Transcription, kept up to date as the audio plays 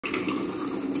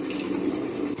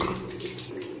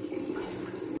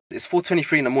it's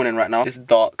 4:23 in the morning right now. It's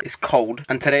dark, it's cold,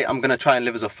 and today I'm gonna try and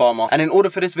live as a farmer. And in order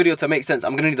for this video to make sense,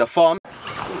 I'm gonna need a farm.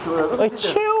 Hey,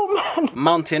 chill, man.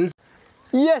 Mountains.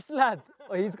 Yes, lad.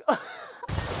 Oh, he's...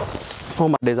 Oh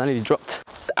my days, I nearly dropped.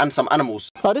 And some animals.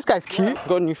 Oh, this guy's cute.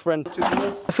 Got a new friend.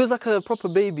 It feels like a proper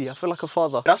baby. I feel like a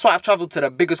father. That's why I've travelled to the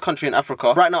biggest country in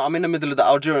Africa. Right now, I'm in the middle of the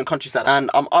Algerian countryside, and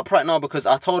I'm up right now because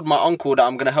I told my uncle that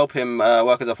I'm gonna help him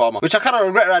work as a farmer, which I kind of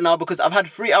regret right now because I've had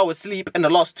 3 hours sleep in the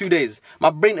last 2 days.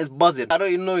 My brain is buzzing. I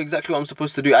don't even know exactly what I'm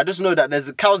supposed to do. I just know that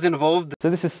there's cows involved. So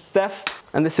this is Steph,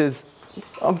 and this is...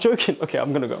 I'm joking. Okay,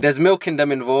 I'm gonna go. There's milk in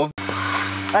them involved.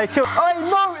 Hey, chill. Hey,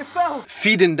 no, it fell.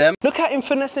 Feeding them. Look at him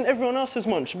finessing everyone else's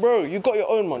munch. Bro, you got your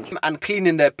own munch. And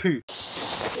cleaning their poo.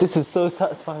 This is so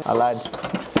satisfying. I lied.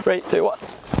 3, 2, 1.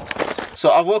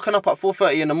 So I've woken up at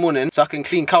 4:30 in the morning so I can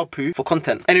clean cow poo for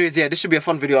content. Anyways, yeah, this should be a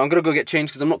fun video. I'm gonna go get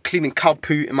changed because I'm not cleaning cow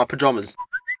poo in my pajamas.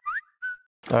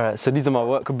 Alright, so these are my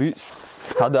worker boots.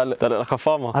 How do I look? Do I look like a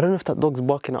farmer? I don't know if that dog's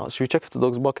barking at us. Should we check if the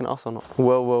dog's barking at us or not?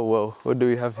 Well, well, well. What do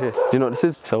we have here? Do you know what this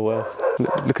is? So,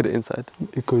 look at the inside.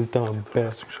 It goes down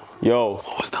bare. Yo,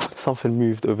 what was that? Something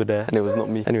moved over there and it was not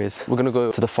me. Anyways, we're gonna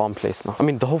go to the farm place now. I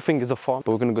mean, the whole thing is a farm,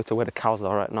 but we're gonna go to where the cows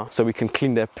are right now so we can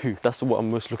clean their poo. That's what I'm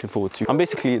most looking forward to. I'm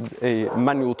basically a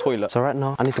manual toilet. So right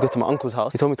now, I need to go to my uncle's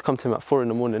house. He told me to come to him at 4 in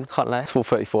the morning. Can't lie, it's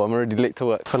 4:34. I'm already late to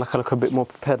work. I feel like I look a bit more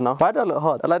prepared now. Why do I look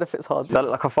hard? I like if it's hard. Do I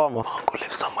look like a farmer? My uncle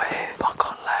lives somewhere here, but I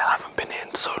can't lie, I haven't been here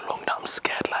in so long that I'm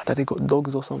scared. Like that he got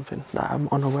dogs or something that I'm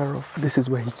unaware of. This is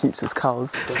where he keeps his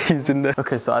cows. He's in there.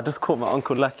 Okay, so I just caught my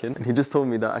uncle lacking and he just told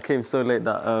me that I came so late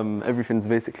that everything's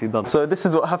basically done. So this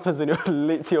is what happens when you're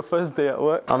late to your first day at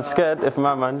work. I'm scared if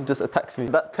my man just attacks me.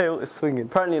 That tail is swinging.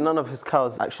 Apparently none of his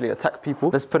cows actually attack people.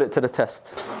 Let's put it to the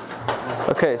test.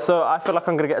 Okay, so I feel like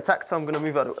I'm gonna get attacked, so I'm gonna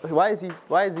move out. Why is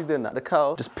he doing that? The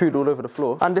cow just pooed all over the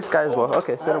floor. And this guy as well.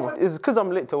 Okay, say no more. It's because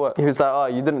I'm late to work. He was like, oh,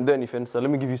 you didn't do anything, so let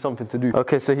me give you something to do.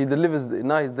 Okay, so he delivers,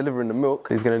 now he's delivering the milk.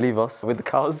 He's gonna leave us with the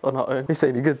cows on our own. He's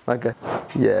saying, you good? Okay.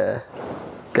 Yeah.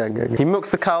 Gang, gang. He milks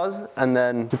the cows and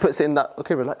then he puts it in that.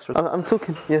 Okay, relax. I'm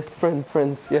talking. Yes, friends.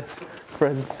 Yes,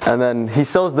 friends. And then he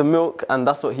sells the milk and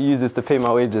that's what he uses to pay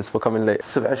my wages for coming late.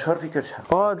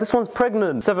 Oh, this one's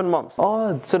pregnant. 7 months.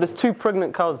 Oh, so there's 2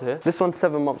 pregnant cows here. This one's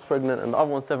 7 months pregnant and the other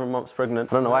one's 7 months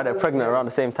pregnant. I don't know why they're pregnant around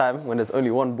the same time when there's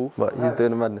only 1 bull, but he's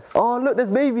doing the madness. Oh, look, there's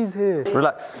babies here.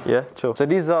 Relax. Yeah, chill. So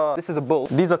this is a bull.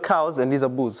 These are cows and these are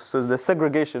bulls. So there's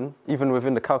segregation even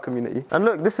within the cow community. And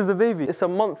look, this is the baby. It's a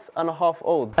month and a half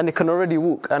old. And it can already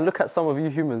walk. And look at some of you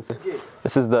humans.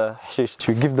 This is the hashish.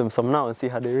 Should we give them some now and see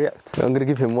how they react? I'm gonna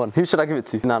give him one. Who should I give it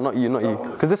to? Nah, not you, not you.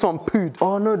 Because this one pooed.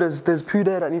 Oh no, there's poo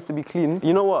there that needs to be cleaned.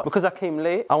 You know what? Because I came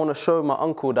late, I want to show my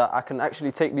uncle that I can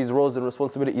actually take these roles and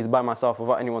responsibilities by myself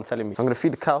without anyone telling me. So I'm gonna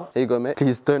feed the cow. Here you go, mate.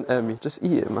 Please don't air me. Just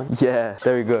eat it, man. Yeah,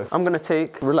 there we go. I'm gonna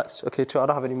take, relax. Okay, chill, I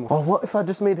don't have any more. Oh, what if I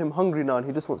just made him hungry now and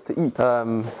he just wants to eat?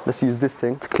 Let's use this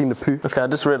thing to clean the poo. Okay, I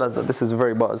just realized that this is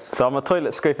very buzz. So I'm a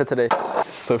toilet scraper today. This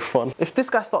is so fun. If this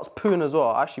guy starts pooing as well,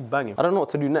 I'll actually bang him. I don't know what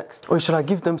to do next. Or should I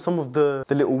give them some of the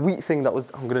little wheat thing that was...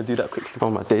 I'm gonna do that quickly. Oh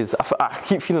my days. I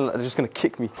keep feeling like they're just gonna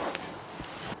kick me.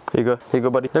 Here you go,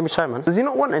 buddy. Let me try, man. Does he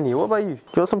not want any? What about you?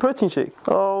 Do you want some protein shake?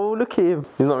 Oh, look at him.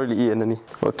 He's not really eating any.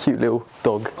 What a cute little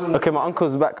dog. Okay, my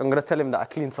uncle's back. I'm gonna tell him that I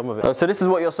cleaned some of it. Oh, so this is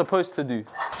what you're supposed to do.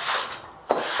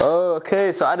 Oh,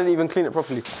 okay. So I didn't even clean it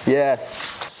properly. Yes.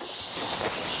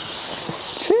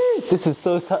 Jeez, this is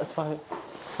so satisfying.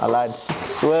 I lied.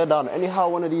 Swear down, anyhow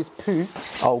one of these poo,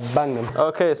 I'll bang them.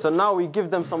 Okay, so now we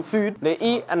give them some food, they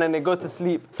eat and then they go to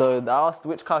sleep. So I asked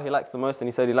which cow he likes the most and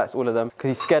he said he likes all of them because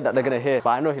he's scared that they're gonna hear,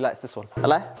 but I know he likes this one. I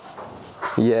lie?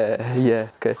 Yeah,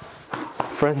 okay.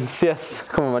 Friends, yes.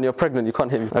 Come on man, you're pregnant, you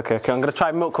can't hit me. Okay, I'm gonna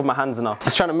try milk with my hands now.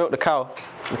 He's trying to milk the cow.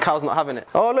 The cow's not having it.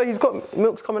 Oh look, he's got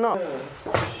milk's coming out.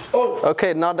 Oh.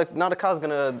 Okay, now the cow's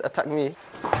gonna attack me.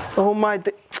 Oh my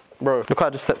day. Bro, look how I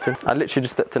just stepped in. I literally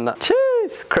just stepped in that.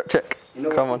 Jeez, crep check.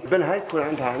 Come on.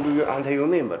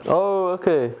 Oh,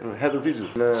 okay.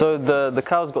 So the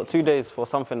cow's got 2 days for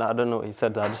something that I don't know what he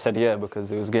said. I just said yeah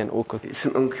because it was getting awkward.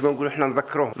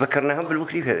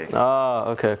 Ah,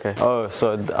 okay. Oh,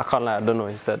 so I can't lie, I don't know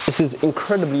what he said. This is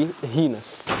incredibly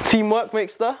heinous. Teamwork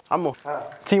makes the... Ammo.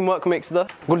 Teamwork makes the...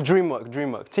 Good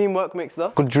dreamwork. Teamwork makes the...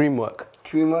 Good dreamwork.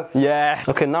 Teamwork? Yeah.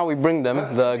 Okay, now we bring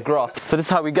them the grass. So this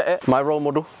is how we get it. My role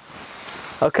model.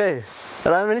 Okay.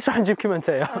 Okay,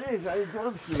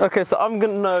 so I'm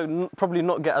gonna probably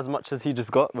not get as much as he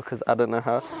just got because I don't know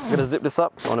how. I'm gonna zip this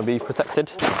up. I wanna be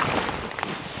protected.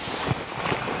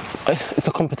 It's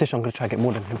a competition, I'm gonna try to get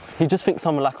more than him. He just thinks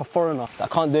I'm like a foreigner, that I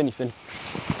can't do anything.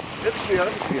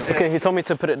 Okay, he told me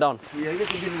to put it down.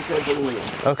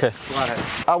 Okay.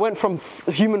 I went from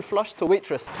human flush to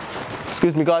waitress.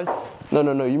 Excuse me guys,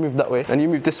 No, you move that way. And you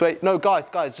move this way. No, guys,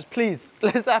 just please.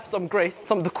 Let's have some grace,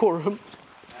 some decorum.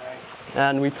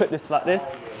 And we put this like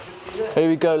this. Here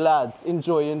we go, lads.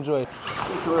 Enjoy.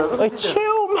 Hey,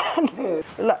 chill, man.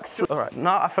 Relax. All right,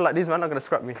 now I feel like these men are gonna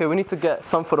scrap me. Okay, we need to get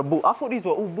some for the bull. I thought these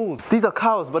were all bulls. These are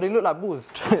cows, but they look like bulls.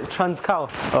 Trans cow.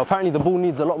 Oh, apparently the bull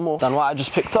needs a lot more than what I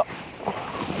just picked up.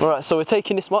 All right, so we're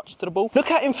taking this munch to the bull.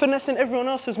 Look at him finessing everyone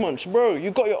else's munch. Bro,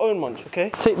 you got your own munch,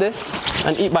 okay? Take this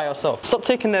and eat by yourself. Stop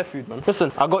taking their food, man.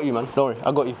 Listen, I got you, man. Don't worry,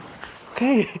 I got you.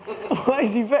 Okay, why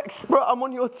is he vexed? Bro, I'm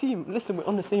on your team. Listen, we're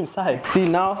on the same side. See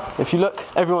now, if you look,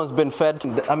 everyone's been fed.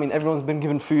 I mean, everyone's been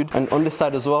given food. And on this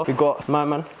side as well, we got my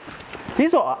man.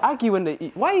 These are aggy when they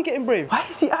eat. Why are you getting brave? Why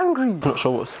is he angry? I'm not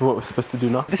sure what we're supposed to do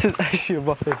now. This is actually a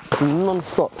buffet. It's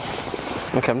non-stop.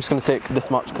 Okay, I'm just gonna take this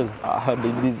much because I heard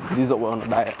these are on a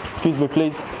diet. Excuse me,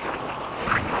 please.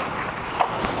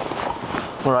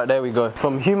 All right, there we go.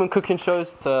 From human cooking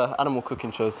shows to animal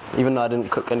cooking shows, even though I didn't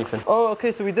cook anything. Oh,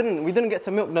 okay, so we didn't get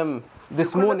to milk them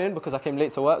this morning because I came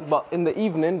late to work, but in the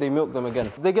evening, they milk them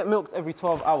again. They get milked every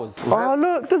 12 hours. Oh,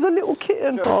 look, there's a little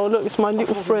kitten. Oh, look, it's my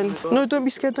little friend. No, don't be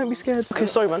scared, don't be scared. Okay,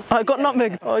 sorry, man. I got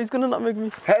nutmeg. Oh, he's gonna nutmeg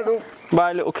me. Hello.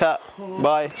 Bye, little cat.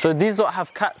 Bye. So these lot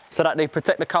have cats so that they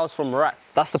protect the cows from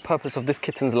rats. That's the purpose of this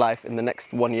kitten's life in the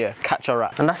next 1 year. Catch a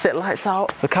rat. And that's it, lights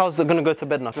out. The cows are gonna go to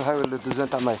bed now.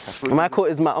 Michael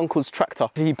is my uncle's tractor.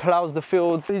 He plows the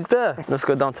fields. He's there. Let's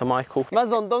go down to Michael.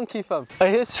 Man's on donkey, fam.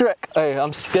 Hey, here's Shrek. Hey,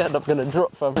 I'm scared I'm gonna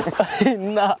drop, fam.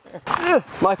 Nah.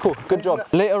 Michael, good job.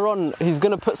 Later on, he's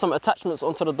gonna put some attachments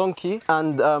onto the donkey,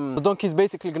 and the donkey's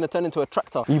basically gonna turn into a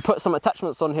tractor. You put some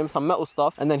attachments on him, some metal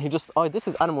stuff, and then he just, oh, this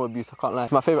is animal abuse, I can't lie.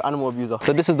 My favorite animal abuser.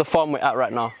 So this is the farm we're at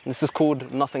right now. This is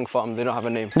called Nothing Farm. They don't have a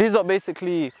name. These are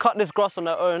basically cut this grass on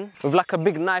their own with like a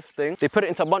big knife thing. They put it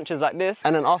into bunches like this,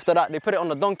 and then after that, they put it on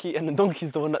the donkey, and the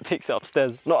donkey's the one that takes it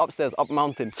upstairs. Not upstairs, up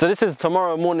mountain. So this is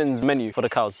tomorrow morning's menu for the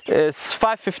cows. It's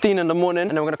 5:15 in the morning,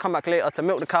 and then we're gonna come back later to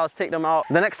milk the cows, take them out.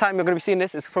 The next time you're gonna be seeing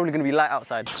this, it's probably gonna be light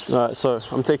outside. All right, so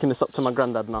I'm taking this up to my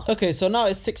granddad now. Okay, so now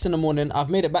it's 6 in the morning. I've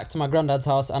made it back to my granddad's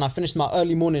house, and I finished my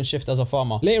early morning shift as a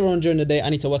farmer. Later on during the day, I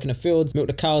need to work in the fields, milk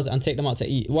the cows, and take them out to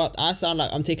eat. What? I sound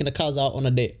like I'm taking the cows out on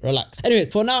a date. Relax. Anyways,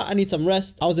 for now, I need some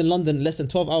rest. I was in London less than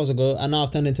 12 hours ago, and now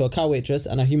I've turned into a cow waitress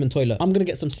and a human toilet. I'm gonna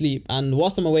get some sleep, and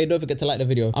whilst I'm away, don't forget to like the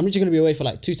video. I'm literally gonna be away for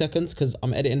like 2 seconds because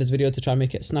I'm editing this video to try and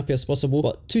make it snappy as possible.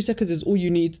 But 2 seconds is all you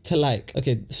need to like.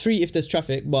 Okay, 3 if there's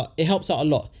traffic, but it helps out a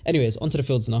lot. Anyways, onto the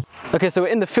fields now. Okay, so we're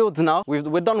in the fields now. We're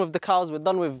done with the cows. We're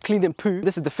done with cleaning poo.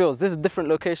 This is the fields. This is a different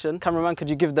location. Cameraman, could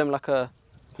you give them like a,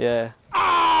 yeah.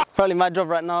 Apparently my job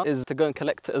right now is to go and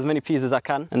collect as many peas as I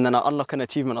can, and then I'll unlock an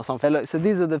achievement or something. Hey, look, so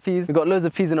these are the peas. We've got loads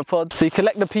of peas in a pod. So you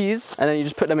collect the peas and then you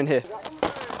just put them in here.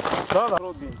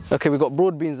 Okay, we got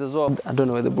broad beans as well. I don't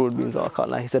know where the broad beans are, I can't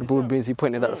lie. He said broad beans, he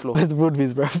pointed at the floor. Where's the broad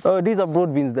beans, bro? Oh, these are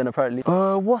broad beans then apparently.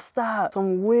 What's that?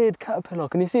 Some weird caterpillar.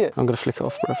 Can you see it? I'm gonna flick it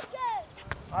off, bro.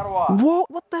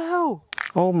 What? What the hell?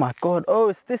 Oh my god. Oh,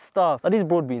 it's this stuff. Are these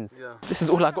broad beans? Yeah. This is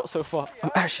all I got so far.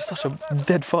 I'm actually such a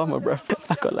dead farmer, bro.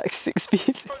 I got like 6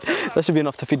 peas. That should be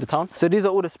enough to feed the town. So these are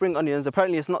all the spring onions.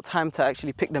 Apparently it's not time to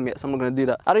actually pick them yet, so I'm not gonna do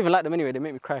that. I don't even like them anyway, they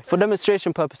make me cry. For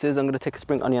demonstration purposes, I'm gonna take a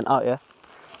spring onion out, yeah?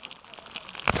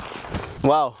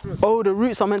 Wow. Oh, the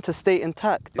roots are meant to stay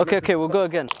intact. Okay, we'll go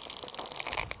again.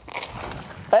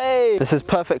 Hey! This is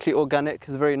perfectly organic,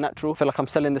 it's very natural. I feel like I'm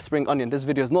selling the spring onion. This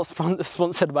video is not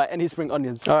sponsored by any spring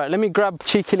onions. All right, let me grab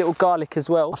cheeky little garlic as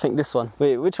well. I think this one.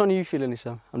 Wait, which one are you feeling,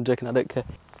 Isham? I'm joking, I don't care.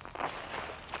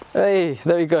 Hey,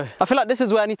 there we go. I feel like this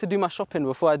is where I need to do my shopping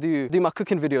before I do my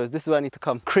cooking videos. This is where I need to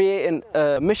come. Creating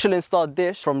a Michelin-star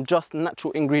dish from just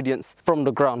natural ingredients from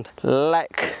the ground.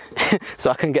 Like,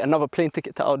 so I can get another plane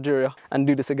ticket to Algeria and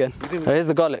do this again. Oh, here's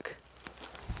the garlic.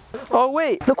 Oh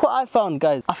wait, look what I found,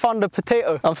 guys. I found a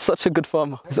potato. I'm such a good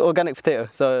farmer. It's an organic potato,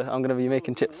 so I'm gonna be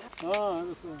making chips.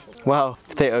 Wow,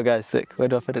 potato, guys, sick. Where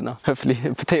do I put it now? Hopefully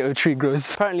a potato tree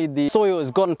grows. Apparently the soil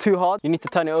has gone too hard. You need to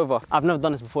turn it over. I've never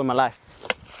done this before in my life.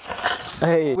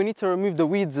 Hey, we need to remove the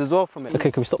weeds as well from it.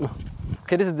 Okay, can we stop now?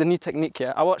 Okay, this is the new technique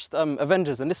here. I watched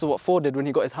Avengers, and this is what Thor did when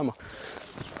he got his hammer.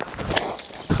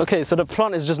 Okay, so the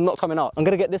plant is just not coming out. I'm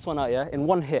gonna get this one out, yeah, in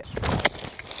 1 hit.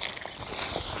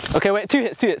 Okay, wait, 2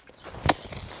 hits.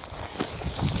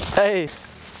 Hey,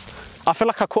 I feel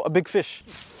like I caught a big fish.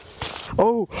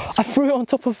 Oh, I threw it on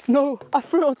top of, I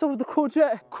threw it on top of the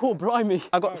courgette. Cool, blimey.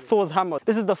 I got Thor's hammer.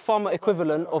 This is the farmer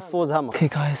equivalent of Thor's hammer. Okay,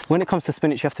 guys, when it comes to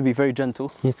spinach, you have to be very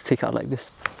gentle. You need to take it out like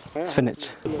this. Spinach.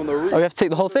 From the root? Oh, you have to take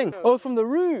the whole thing? Oh, from the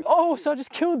root. Oh, so I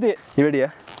just killed it. You ready,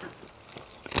 yeah?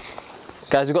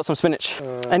 Guys, we got some spinach.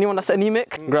 Anyone that's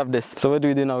anemic, grab this. So what do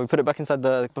we do now? We put it back inside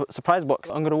the surprise box.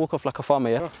 I'm gonna walk off like a farmer,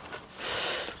 yeah?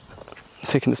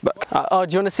 taking this back. Oh,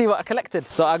 do you want to see what I collected?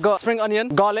 So I got spring onion,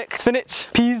 garlic, spinach,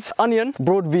 peas, onion,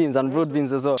 broad beans, and broad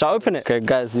beans as well. Shall I open it? Okay,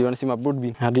 guys, you want to see my broad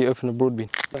bean? How do you open a broad bean?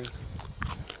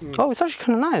 Oh, it's actually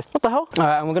kind of nice. What the hell? All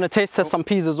right, and we're going to taste test some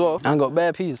peas as well. And got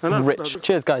bare peas. Rich.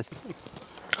 Cheers, guys.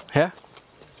 Yeah?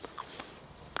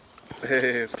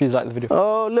 Please like the video.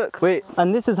 Oh, look. Wait.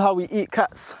 And this is how we eat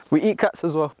cats. We eat cats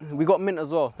as well. We got mint as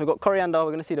well. We got coriander.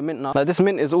 We're going to see the mint now. Like, this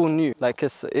mint is all new. Like,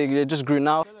 it just grew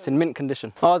now. It's in mint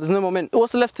condition. Oh, there's no more mint.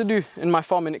 What's left to do in my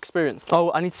farming experience?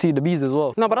 Oh, I need to see the bees as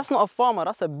well. No, but that's not a farmer.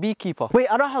 That's a beekeeper. Wait,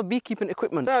 I don't have beekeeping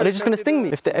equipment. Are they just going to sting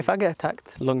me? If I get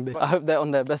attacked, long day. I hope they're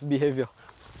on their best behavior.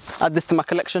 Add this to my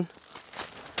collection.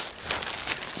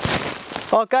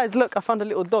 Oh, guys, look. I found a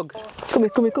little dog. Come here,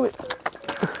 come here, come here.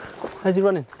 How's he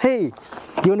running? Hey,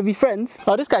 you want to be friends?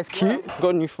 Oh, this guy's cute. Got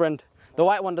a new friend. The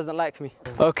white one doesn't like me.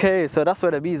 Okay, so that's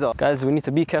where the bees are. Guys, we need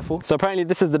to be careful. So apparently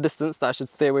this is the distance that I should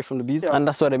stay away from the bees. And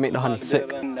that's where they make the honey. Sick.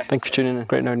 Thank you for tuning in.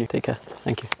 Great knowing you. Take care.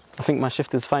 Thank you. I think my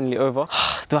shift is finally over.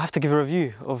 Do I have to give a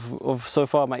review of so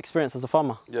far my experience as a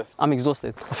farmer? Yes. I'm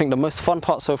exhausted. I think the most fun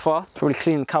part so far, probably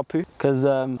cleaning cow poo, because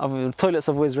toilets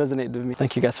have always resonated with me.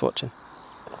 Thank you guys for watching.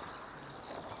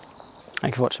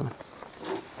 Thank you for watching, man.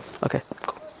 Okay,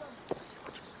 cool.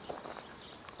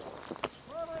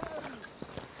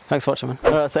 Thanks for watching, man.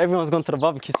 Alright, so everyone's gone to the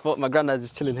barbecue spot. My granddad's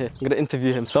just chilling here. I'm gonna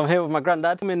interview him. So I'm here with my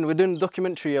granddad. I mean, we're doing a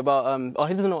documentary about oh,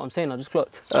 he doesn't know what I'm saying. I just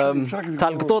clocked. Do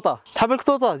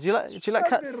you like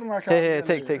cats? Hey,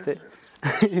 take.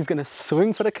 He's gonna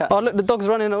swing for the cat. Oh, look, the dog's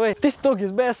running away. This dog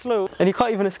is bare slow and he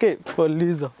can't even escape. What a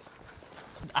loser.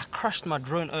 I crashed my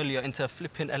drone earlier into a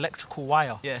flipping electrical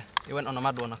wire. Yeah, it went on a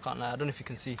mad one, I can't lie. I don't know if you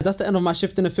can see. That's the end of my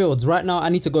shift in the fields. Right now, I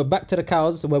need to go back to the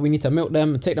cows where we need to milk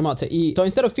them and take them out to eat. So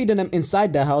instead of feeding them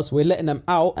inside their house, we're letting them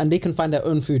out and they can find their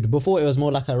own food. Before, it was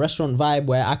more like a restaurant vibe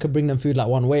where I could bring them food like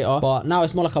one waiter. But now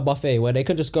it's more like a buffet where they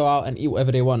could just go out and eat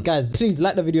whatever they want. Guys, please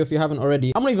like the video if you haven't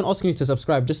already. I'm not even asking you to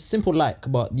subscribe, just simple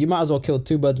like. But you might as well kill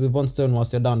two birds with one stone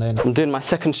whilst you're down there. I'm doing my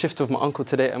second shift with my uncle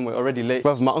today and we're already late.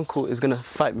 Brother, my uncle is gonna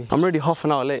fight me. I'm already half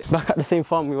an hour late. Back at the same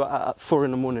farm we were at 4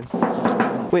 in the morning.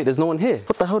 Wait, there's no one here.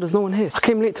 What the hell, there's no one here? I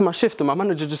came late to my shift and my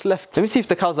manager just left. Let me see if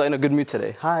the cows are in a good mood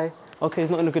today. Hi. Okay, he's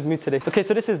not in a good mood today. Okay,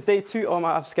 so this is day 2. Oh,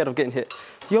 I'm scared of getting hit.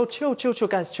 Yo, chill,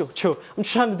 guys, chill. I'm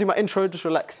just trying to do my intro, just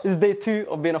relax. This is day 2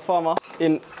 of being a farmer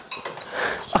in...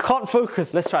 I can't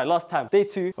focus. Let's try, last time. Day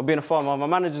 2 of being a farmer. My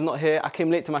manager's not here. I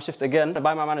came late to my shift again.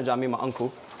 By my manager, I mean my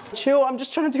uncle. Chill, I'm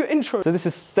just trying to do an intro. So this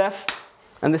is Steph,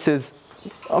 and this is...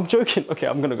 I'm joking. Okay,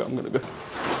 I'm gonna go.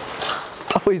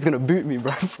 I thought he was gonna boot me,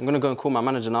 bro. I'm gonna go and call my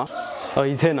manager now. Oh,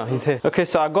 he's here now, he's here. Okay,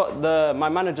 so I got my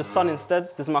manager's son instead.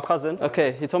 This is my cousin.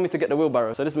 Okay, he told me to get the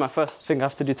wheelbarrow. So this is my first thing I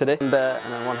have to do today. There,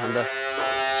 and then one hand there.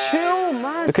 Chill,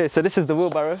 man. Okay, so this is the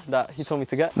wheelbarrow that he told me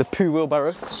to get. The poo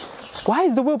wheelbarrow. Why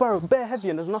is the wheelbarrow bare heavy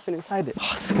and there's nothing inside it?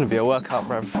 Oh, this is gonna be a workout,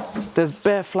 bro. There's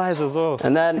bare flies as well.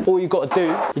 And then all you gotta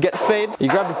do, you get the spade, you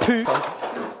grab the poo.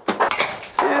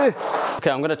 Okay,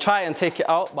 I'm gonna try and take it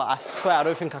out, but I swear I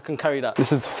don't think I can carry that.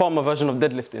 This is the farmer version of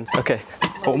deadlifting. Okay,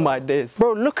 oh my days.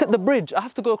 Bro, look at the bridge. I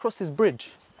have to go across this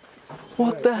bridge.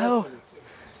 What the hell?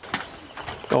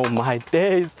 Oh my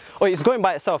days. Oh, it's going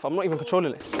by itself. I'm not even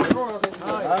controlling it.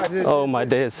 Oh my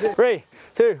days. 3,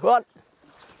 2, 1.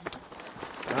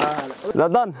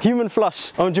 That's done. Human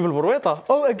flush.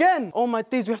 Oh, again. Oh my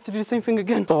days, we have to do the same thing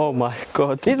again. Oh my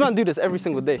God. These men do this every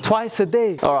single day. Twice a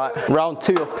day. All right, round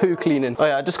 2 of poo cleaning. Oh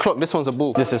yeah, I just clocked. This one's a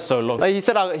bull. This is so long. He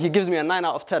said he gives me a 9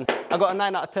 out of 10. I got a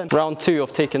 9 out of 10. Round 2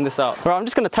 of taking this out. Right, I'm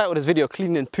just gonna title this video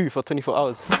cleaning poo for 24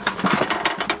 hours.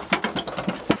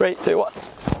 3, 2, 1.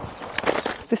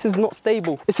 This is not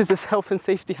stable. This is a health and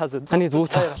safety hazard. I need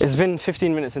water. It's been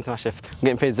 15 minutes into my shift. I'm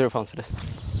getting paid £0 for this.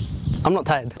 I'm not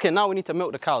tired. Okay, now we need to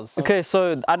milk the cows. Okay,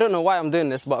 so I don't know why I'm doing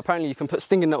this, but apparently you can put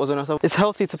stinging nettles on yourself. It's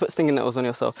healthy to put stinging nettles on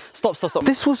yourself. Stop.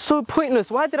 This was so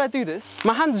pointless. Why did I do this?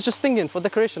 My hand's just stinging for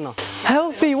decoration now.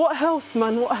 Healthy, what health,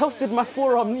 man? What health did my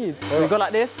forearm need? We go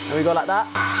like this, and we go like that.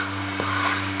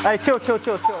 Hey, chill, relax.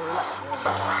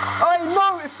 Oh,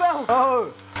 no, it fell.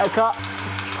 Oh, I cut.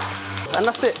 And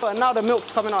that's it. And now the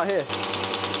milk's coming out here.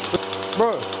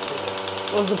 Bro,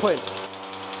 what's the point?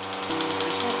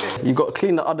 You got to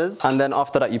clean the udders, and then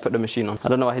after that you put the machine on. I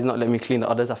don't know why he's not letting me clean the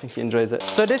udders. I think he enjoys it.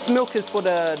 So this milk is for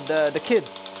the kids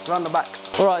around the back.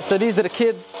 All right, so these are the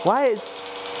kids. Why is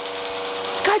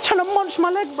this guy trying to munch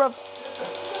my leg, bruv?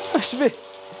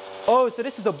 Oh, so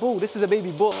this is a bull. This is a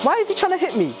baby bull. Why is he trying to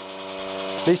hit me?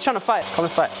 He's trying to fight. Come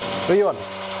and fight. What are you on?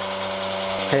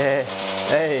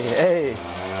 Hey.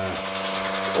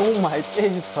 Oh my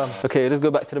days, fam. Okay, let's go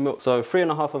back to the milk. So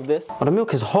 3.5 of this. Oh, the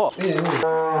milk is hot.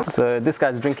 So this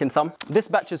guy's drinking some. This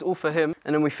batch is all for him,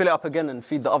 and then we fill it up again and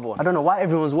feed the other one. I don't know why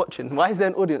everyone's watching. Why is there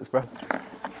an audience, bro?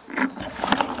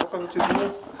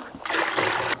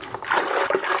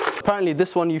 Apparently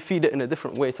this one you feed it in a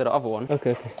different way to the other one.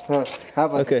 Okay, okay. How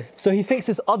about Okay, so he thinks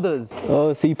it's others.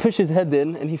 Oh, so he pushes his head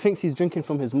in and he thinks he's drinking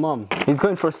from his mum. He's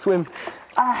going for a swim.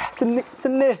 Ah, it's a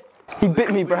near. He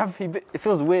bit me, bruv. It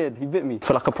feels weird. He bit me. I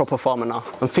feel like a proper farmer now.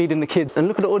 I'm feeding the kids. And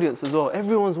look at the audience as well.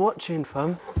 Everyone's watching,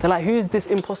 fam. They're like, who is this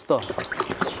imposter?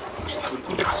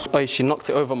 Oh, she knocked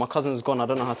it over. My cousin's gone. I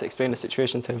don't know how to explain the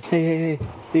situation to him. Hey,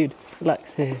 dude,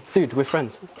 relax. Hey. Dude, we're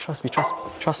friends. Trust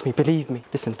me, believe me.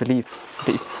 Listen, believe.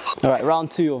 All right,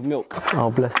 round 2 of milk. Oh,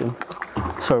 bless him.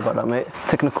 Sorry about that, mate.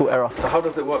 Technical error. So how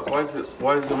does it work? Why is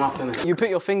the mouth in it? You put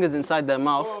your fingers inside their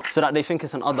mouth so that they think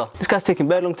it's an udder. This guy's taking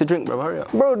very long to drink, bro. Hurry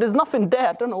up. Bro, there's nothing there.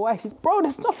 I don't know why he's... Bro,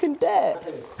 there's nothing there.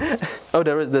 Oh,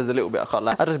 there's a little bit. I can't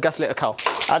lie. I just gaslit a cow.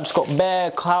 I just got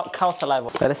bare cow saliva.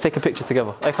 Hey, let's take a picture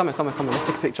together. Hey, come here. Let's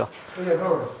take a picture.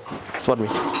 Swat me.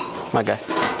 My guy.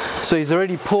 So he's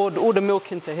already poured all the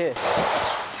milk into here.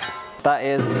 That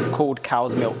is called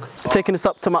cow's milk. Taking this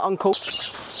up to my uncle.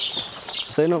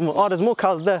 So no more. Oh, there's more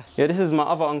cows there. Yeah, this is my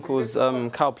other uncle's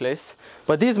cow place.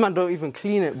 But these man don't even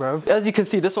clean it, bro. As you can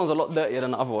see, this one's a lot dirtier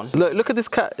than the other one. Look at this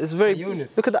cat. It's very...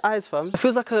 Look at the eyes, fam. It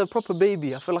feels like a proper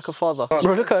baby. I feel like a father. Bro,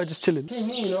 look at her just chilling.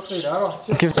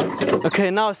 Okay,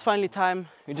 now it's finally time.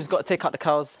 We just got to take out the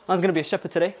cows. I was going to be a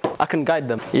shepherd today. I can guide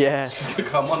them. Yeah.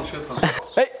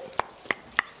 Hey!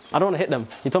 I don't want to hit them.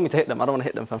 He told me to hit them. I don't want to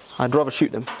hit them, fam. I'd rather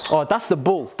shoot them. Oh, that's the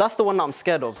bull. That's the one that I'm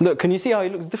scared of. Look, can you see how he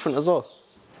looks different as well?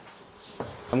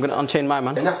 I'm going to unchain my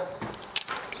man.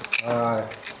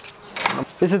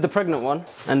 This is the pregnant one.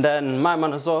 And then my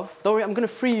man as well. Don't worry, I'm going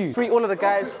to free you. Free all of the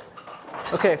guys.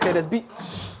 Okay, there's beat.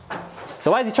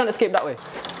 So why is he trying to escape that way?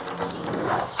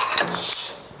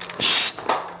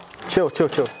 Chill.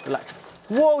 Relax.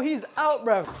 Whoa, he's out,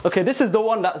 bro. Okay, this is the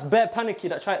one that's bare panicky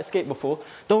that tried to escape before.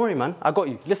 Don't worry, man. I got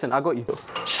you. Listen, I got you.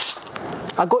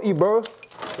 I got you, bro.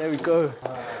 There we go.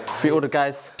 Free all the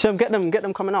guys. Shem, get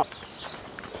them coming out.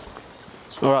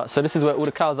 All right, so this is where all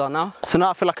the cows are now. So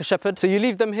now I feel like a shepherd. So you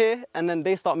leave them here and then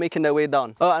they start making their way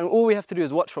down. Oh, and all we have to do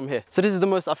is watch from here. So this is the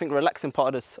most, I think, relaxing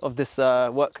part of this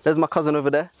work. There's my cousin over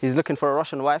there. He's looking for a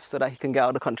Russian wife so that he can get out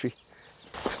of the country.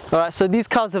 All right, so these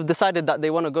cows have decided that they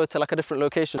want to go to like a different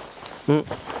location.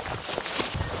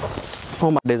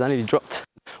 Oh my days, I nearly dropped.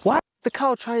 Why is the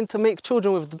cow trying to make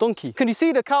children with the donkey? Can you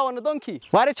see the cow and the donkey?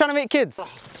 Why are they trying to make kids?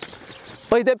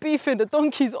 Wait, they're beefing, the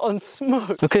donkey's on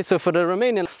smoke. Okay, so for the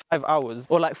remaining 5 hours,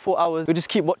 or like 4 hours, we just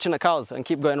keep watching the cows and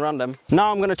keep going around them.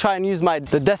 Now I'm gonna try and use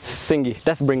the death thingy,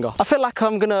 death bringer. I feel like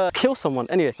I'm gonna kill someone.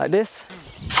 Anyway, like this.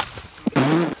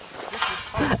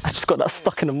 I just got that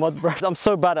stuck in the mud, bro. I'm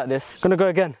so bad at this. Gonna go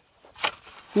again.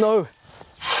 No.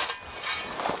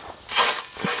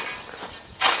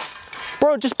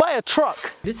 Bro, just buy a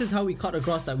truck. This is how we cut the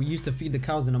grass that we used to feed the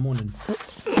cows in the morning.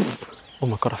 Oh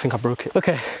my God, I think I broke it.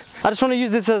 Okay, I just want to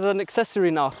use this as an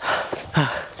accessory now.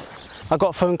 I got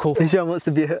a phone call. Hisham wants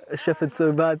to be a shepherd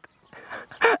so bad.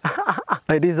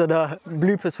 Like, these are the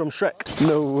bloopers from Shrek.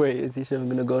 No way is Hisham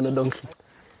gonna go on a donkey.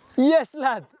 Yes,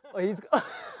 lad. Oh, he's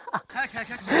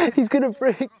gonna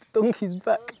break the donkey's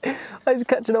back. Oh, he's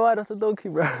catching a ride off the donkey,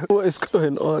 bro. What is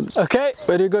going on? Okay,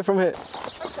 where do we go from here?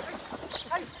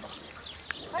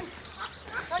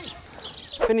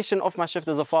 Finishing off my shift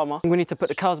as a farmer, we need to put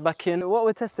the cows back in. What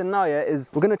we're testing now, yeah,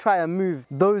 is we're gonna try and move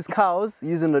those cows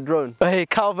using the drone. Hey,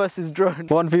 cow versus drone,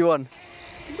 1v1.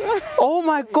 Oh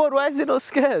my God, why is it not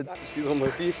scared? She's on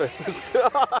my defense.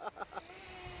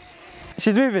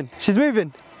 She's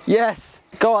moving. Yes,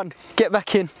 go on, get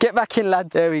back in,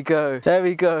 lad. There we go,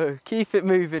 keep it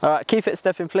moving. All right, keep it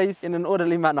step in place in an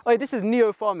orderly manner. Oh, this is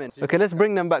neo farming. Okay, let's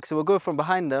bring them back. So we'll go from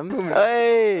behind them.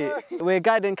 Hey, we're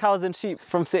guiding cows and sheep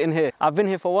from sitting here. I've been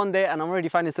here for 1 day and I'm already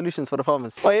finding solutions for the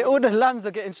farmers. Oh yeah, all the lambs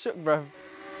are getting shook, bro.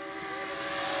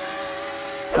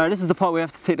 Alright, this is the part where we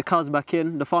have to take the cows back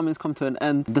in. The farming's come to an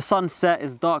end. The sun's set,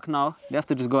 it's dark now. They have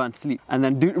to just go and sleep. And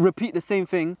then repeat the same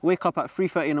thing. Wake up at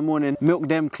 3:30 in the morning, milk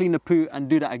them, clean the poo, and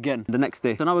do that again the next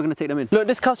day. So now we're gonna take them in. Look,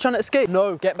 this cow's trying to escape.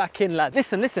 No, get back in, lad.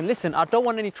 Listen. I don't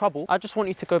want any trouble. I just want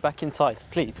you to go back inside,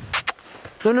 please.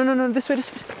 No, this way.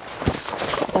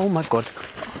 Oh my God.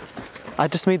 I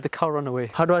just made the cow run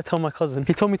away. How do I tell my cousin?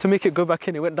 He told me to make it go back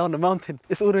in. It went down the mountain.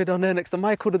 It's all the way down there next to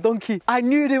Michael the donkey. I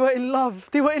knew they were in love.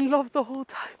 They were in love the whole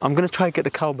time. I'm gonna try and get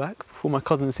the cow back before my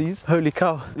cousin sees. Holy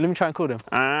cow. Let me try and call them.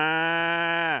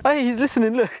 Hey, he's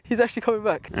listening, look. He's actually coming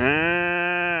back.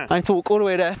 I need to walk all the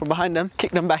way there from behind them,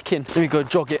 kick them back in. Let me go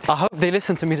jog it. I hope they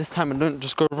listen to me this time and don't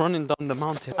just go running down the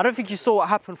mountain. I don't think you saw what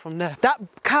happened from there. That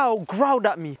cow growled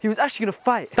at me. He was actually gonna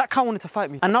fight. That cow wanted to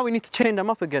fight me. And now we need to chain them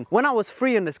up again. When I was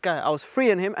freeing this guy, I was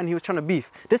freeing him and he was trying to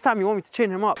beef. This time you want me to chain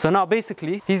him up. So now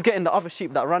basically, he's getting the other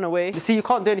sheep that ran away. You see, you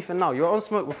can't do anything now. You were on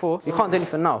smoke before. You can't do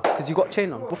anything now because you got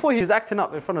chain on. Before he was acting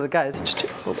up in front of the guys. Just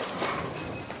hold on.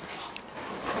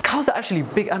 Cows are actually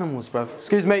big animals, bro.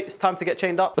 Excuse me, it's time to get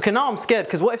chained up. Okay, now I'm scared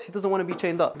because what if he doesn't want to be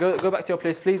chained up? Go back to your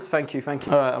place, please. Thank you, thank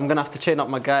you. All right, I'm gonna have to chain up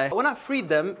my guy. When I freed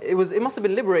them, it must have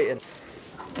been liberating.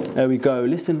 There we go.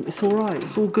 Listen, it's all right.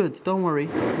 It's all good. Don't worry.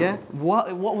 Yeah.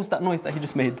 What was that noise that he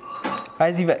just made? Why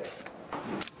is he vexed?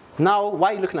 Now,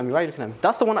 why are you looking at me? Why are you looking at me?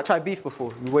 That's the one that tried beef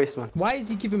before. You waste, man. Why is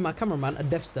he giving my cameraman a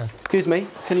death stare? Excuse me.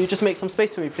 Can you just make some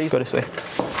space for me, please? Go this way.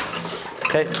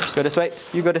 Okay, just go this way.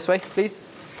 You go this way, please.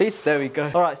 Please. There we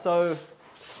go. All right. So.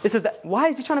 This is why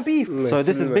is he trying to beef? So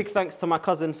this is big thanks to my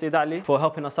cousin Said Ali for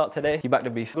helping us out today. He backed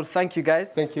the beef. Well, thank you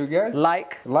guys. Thank you guys.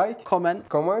 Like, comment,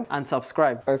 comment, and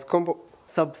subscribe. and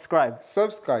Subscribe.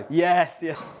 subscribe. Yes,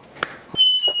 yeah.